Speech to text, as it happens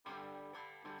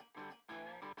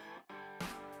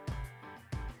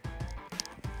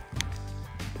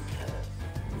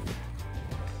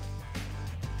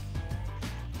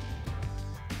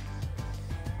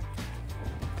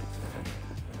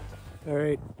All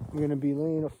right, I'm gonna be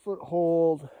laying a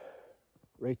foothold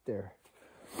right there.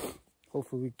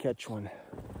 Hopefully we catch one.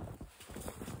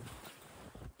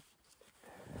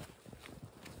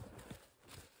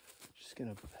 Just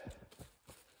gonna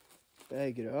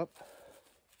bag it up.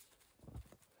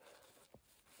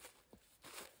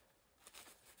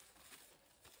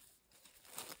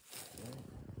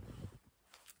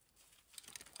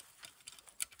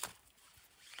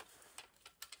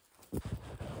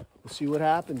 We'll see what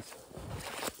happens.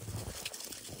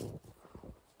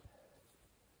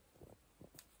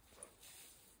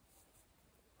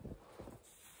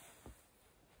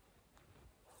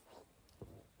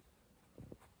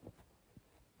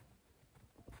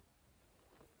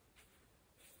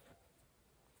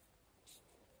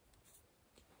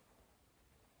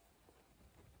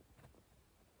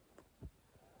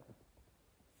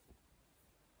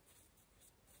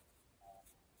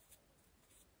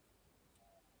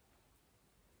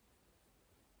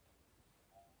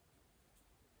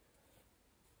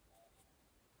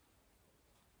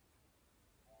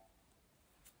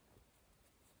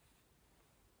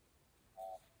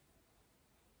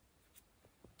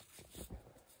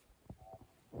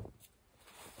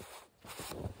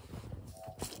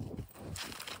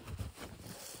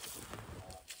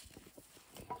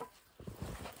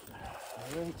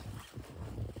 All right.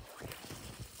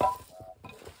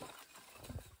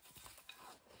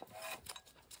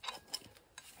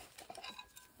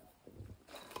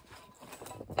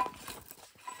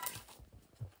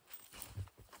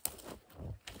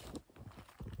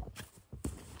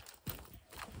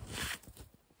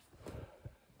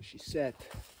 She's set.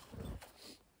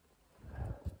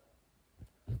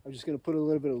 I'm just gonna put a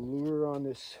little bit of lure on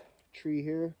this tree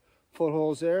here.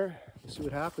 Footholds there. We'll see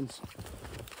what happens.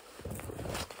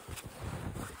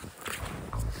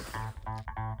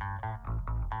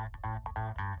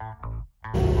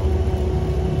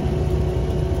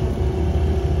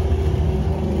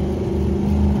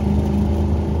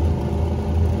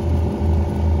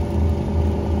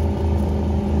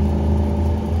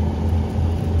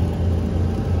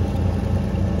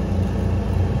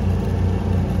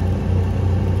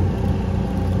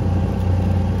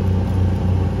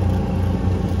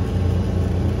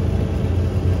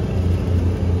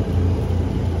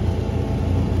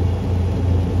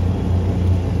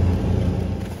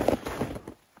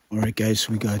 All right, guys,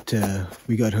 we got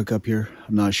hook up here.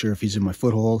 I'm not sure if he's in my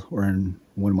foothold or in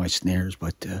one of my snares,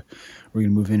 but we're gonna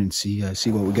move in and see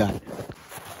what we got.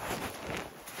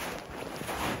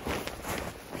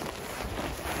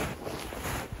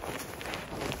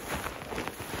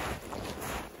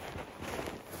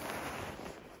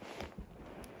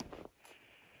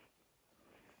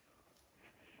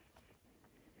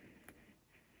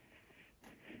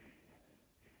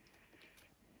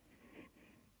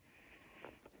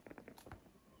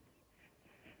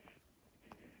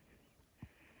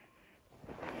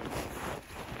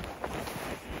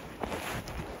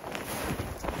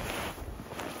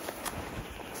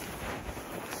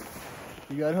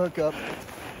 We got hookup.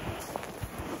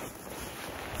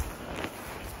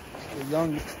 A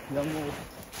young wolf.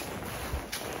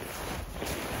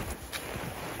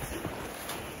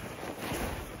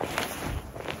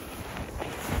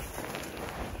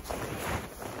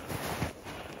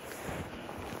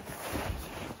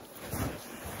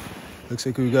 Looks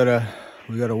like we got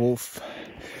a wolf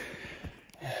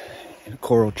in a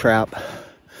coral trap.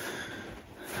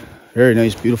 Very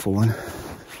nice, beautiful one.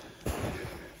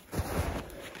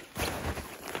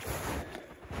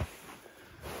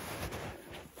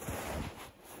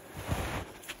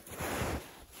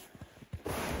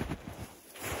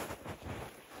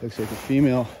 Looks like a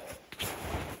female.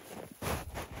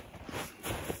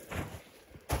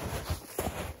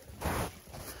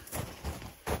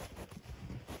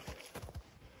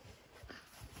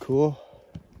 Cool.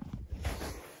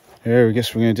 There, I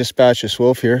guess we're gonna dispatch this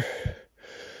wolf here,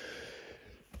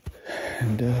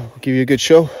 and we'll give you a good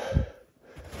show.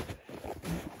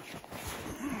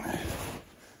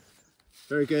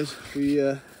 All right, guys, we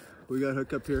got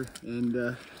hooked up here,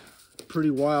 and pretty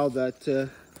wild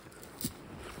that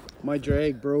my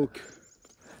drag broke.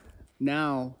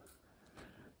 Now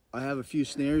I have a few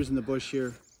snares in the bush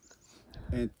here,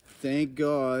 and thank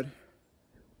God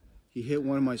he hit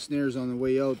one of my snares on the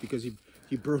way out, because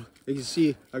he broke. You can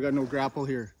see I got no grapple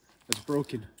here. It's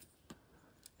broken,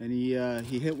 and he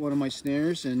hit one of my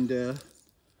snares, and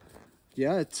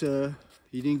yeah,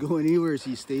 he didn't go anywhere.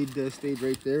 He stayed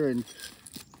right there, and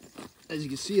as you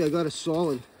can see, I got a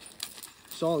solid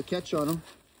catch on him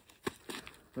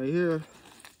right here.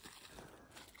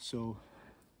 So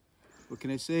what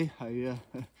can I say?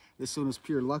 This one was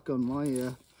pure luck on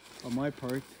on my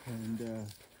part, and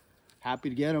happy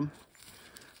to get him.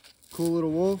 Cool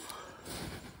little wolf.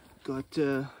 Got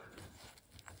yeah,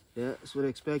 that's what I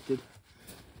expected.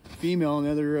 Female,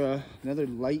 another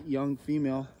light young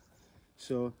female.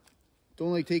 So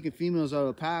don't like taking females out of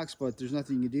the packs, but there's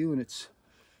nothing you can do when it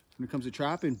comes to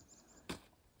trapping.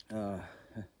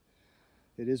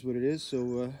 It is what it is.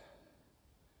 So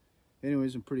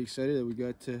anyways, I'm pretty excited that we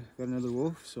got another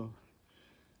wolf. So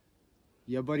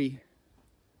yeah, buddy.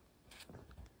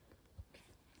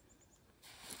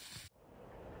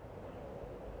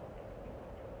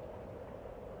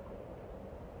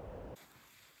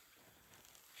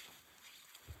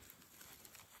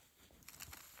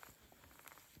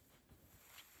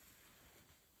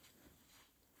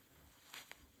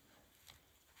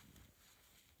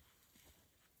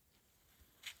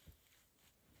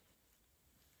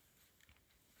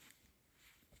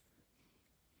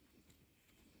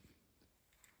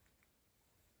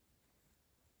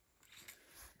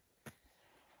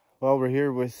 Well, we're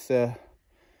here with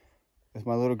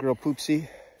my little girl Poopsie.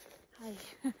 Hi.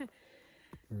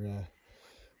 We're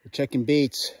checking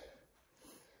baits.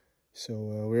 So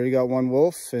we already got one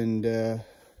wolf, and we're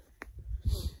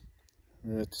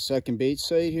at the second bait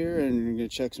site here, and we're gonna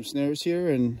check some snares here,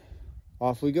 and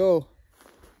off we go.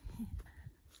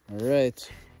 All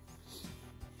right,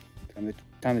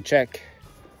 time to check.